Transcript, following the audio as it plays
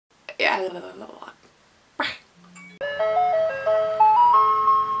Hey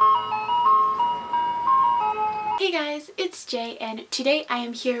guys, it's Jay, and today I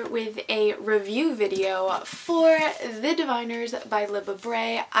am here with a review video for The Diviners by Libba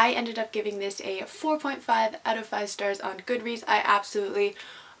Bray. I ended up giving this a 4.5 out of 5 stars on Goodreads. I absolutely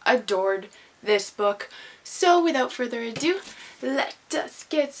adored this book. So without further ado, let us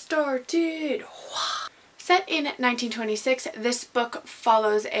get started. Set in 1926, this book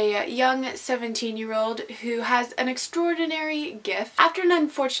follows a young 17-year-old who has an extraordinary gift. After an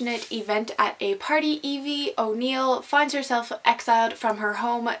unfortunate event at a party, Evie O'Neill finds herself exiled from her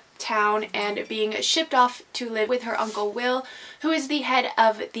hometown and being shipped off to live with her Uncle Will, who is the head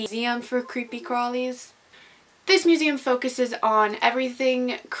of the Museum for Creepy Crawlies. This museum focuses on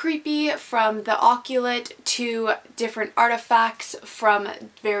everything creepy, from the occulted to different artifacts from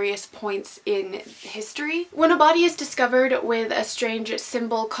various points in history. When a body is discovered with a strange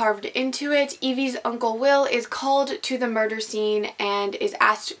symbol carved into it, Evie's Uncle Will is called to the murder scene and is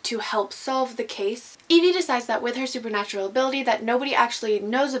asked to help solve the case. Evie decides that with her supernatural ability that nobody actually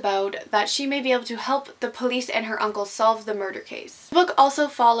knows about, that she may be able to help the police and her uncle solve the murder case. The book also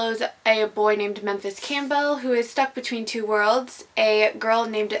follows a boy named Memphis Campbell who is stuck between two worlds, a girl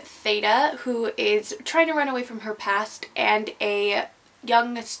named Theta who is trying to run away from her past, and a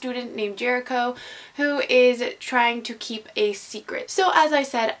young student named Jericho who is trying to keep a secret. So as I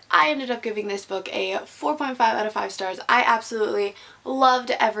said, I ended up giving this book a 4.5 out of 5 stars. I absolutely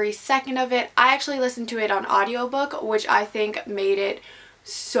loved every second of it. I actually listened to it on audiobook, which I think made it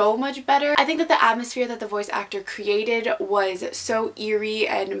so much better. I think that the atmosphere that the voice actor created was so eerie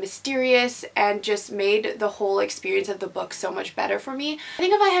and mysterious and just made the whole experience of the book so much better for me. I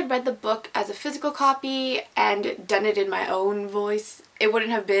think if I had read the book as a physical copy and done it in my own voice, it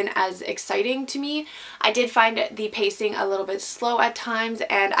wouldn't have been as exciting to me. I did find the pacing a little bit slow at times,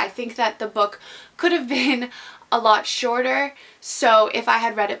 and I think that the book could have been a lot shorter, so if I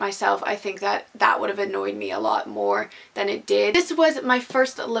had read it myself, I think that that would have annoyed me a lot more than it did. This was my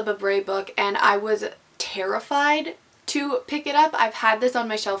first Libba Bray book, and I was terrified to pick it up. I've had this on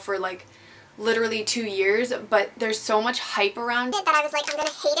my shelf for like literally 2 years, but there's so much hype around it that I was like, I'm gonna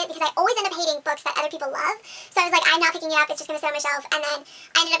hate it, because I always end up hating books that other people love. So I was like, I'm not picking it up, it's just gonna sit on my shelf. And then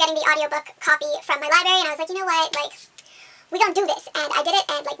I ended up getting the audiobook copy from my library, and I was like, you know what, like, we're gonna do this, and I did it,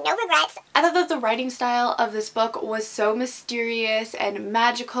 and like, no regrets. I thought that the writing style of this book was so mysterious and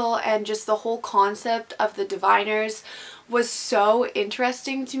magical, and just the whole concept of the diviners was so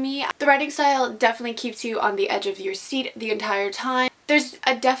interesting to me. The writing style definitely keeps you on the edge of your seat the entire time. There's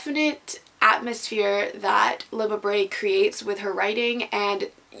a definite atmosphere that Libba Bray creates with her writing,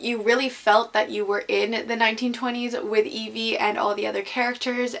 and you really felt that you were in the 1920s with Evie and all the other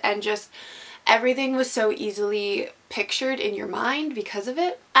characters, and just everything was so easily pictured in your mind because of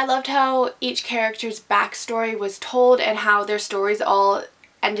it. I loved how each character's backstory was told and how their stories all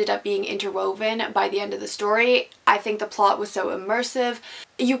ended up being interwoven by the end of the story. I think the plot was so immersive.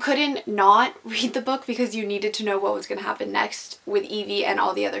 You couldn't not read the book because you needed to know what was going to happen next with Evie and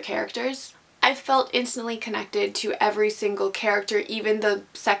all the other characters. I felt instantly connected to every single character, even the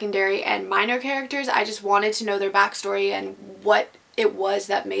secondary and minor characters. I just wanted to know their backstory and what it was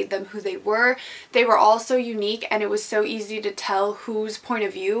that made them who they were. They were all so unique, and it was so easy to tell whose point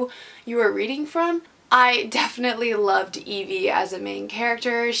of view you were reading from. I definitely loved Evie as a main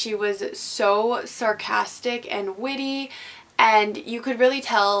character. She was so sarcastic and witty, and you could really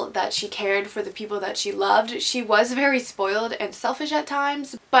tell that she cared for the people that she loved. She was very spoiled and selfish at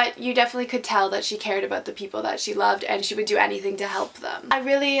times, but you definitely could tell that she cared about the people that she loved, and she would do anything to help them. I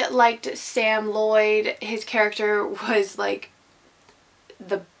really liked Sam Lloyd. His character was like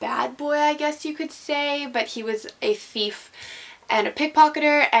the bad boy, I guess you could say, but he was a thief and a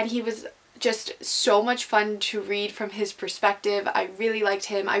pickpocketer, and he was just so much fun to read from his perspective. I really liked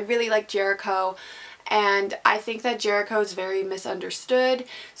him. I really liked Jericho, and I think that Jericho is very misunderstood,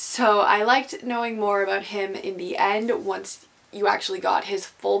 so I liked knowing more about him in the end once you actually got his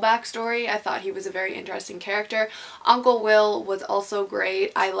full backstory. I thought he was a very interesting character. Uncle Will was also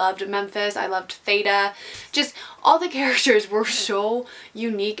great. I loved Memphis. I loved Theta. Just all the characters were so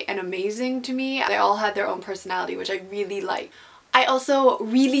unique and amazing to me. They all had their own personality, which I really liked. I also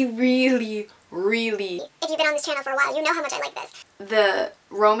really, if you've been on this channel for a while, you know how much I like this. The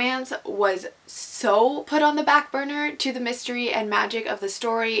romance was so put on the back burner to the mystery and magic of the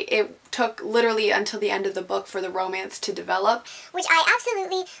story. It took literally until the end of the book for the romance to develop, which I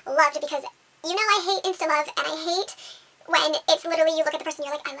absolutely loved, because you know I hate insta-love, and I hate when it's literally you look at the person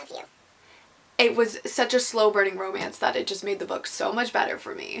and you're like, I love you. it was such a slow burning romance that it just made the book so much better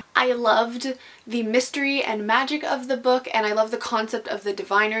for me. I loved the mystery and magic of the book, and I love the concept of the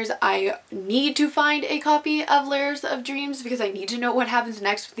diviners. I need to find a copy of Layers of Dreams because I need to know what happens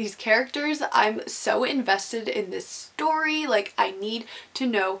next with these characters. I'm so invested in this story, like I need to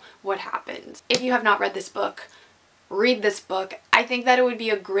know what happens. If you have not read this book, read this book. I think that it would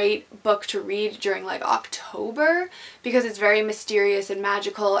be a great book to read during like October because it's very mysterious and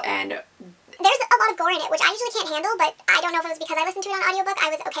magical, and there's a lot of gore in it, which I usually can't handle, but I don't know if it was because I listened to it on audiobook, I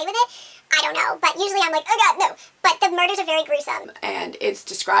was okay with it. I don't know, but usually I'm like, oh god, no. But the murders are very gruesome. And it's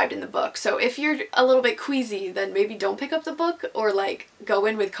described in the book, so if you're a little bit queasy, then maybe don't pick up the book or like go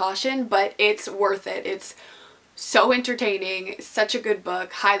in with caution, but it's worth it. It's so entertaining, such a good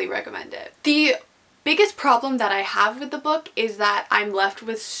book, highly recommend it. The biggest problem that I have with the book is that I'm left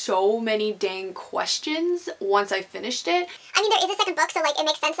with so many dang questions once I finished it. I mean, there is a second book, so like it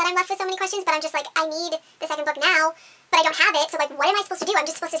makes sense that I'm left with so many questions, but I'm just like, I need the second book now, but I don't have it, so like what am I supposed to do? I'm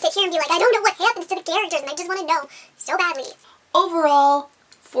just supposed to sit here and be like, I don't know what happens to the characters and I just want to know so badly. Overall,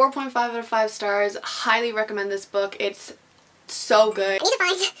 4.5 out of 5 stars. Highly recommend this book. It's so good. I need to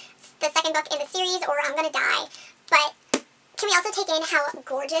find the second book in the series or I'm gonna die, but can we also take in how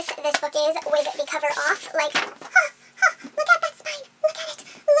gorgeous this book is with the cover off? Like, look at that spine. Look at it.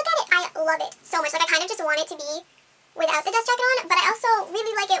 Look at it. I love it so much. Like, I kind of just want it to be without the dust jacket on, but I also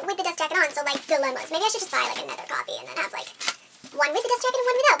really like it with the dust jacket on, so like dilemmas. Maybe I should just buy like another copy and then have like one with the dust jacket and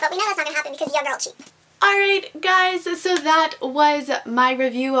one without, but we know that's not gonna happen because you're girl cheap. Alright guys, so that was my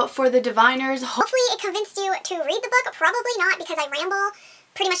review for The Diviners. Hopefully it convinced you to read the book. Probably not, because I ramble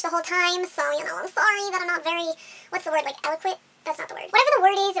pretty much the whole time, so you know, I'm sorry that I'm not very, what's the word, like eloquent? That's not the word. Whatever the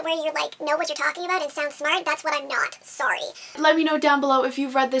word is where you're like, know what you're talking about and sound smart, that's what I'm not. Sorry. Let me know down below if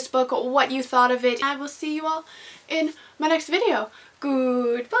you've read this book, what you thought of it. I will see you all in my next video.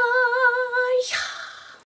 Goodbye!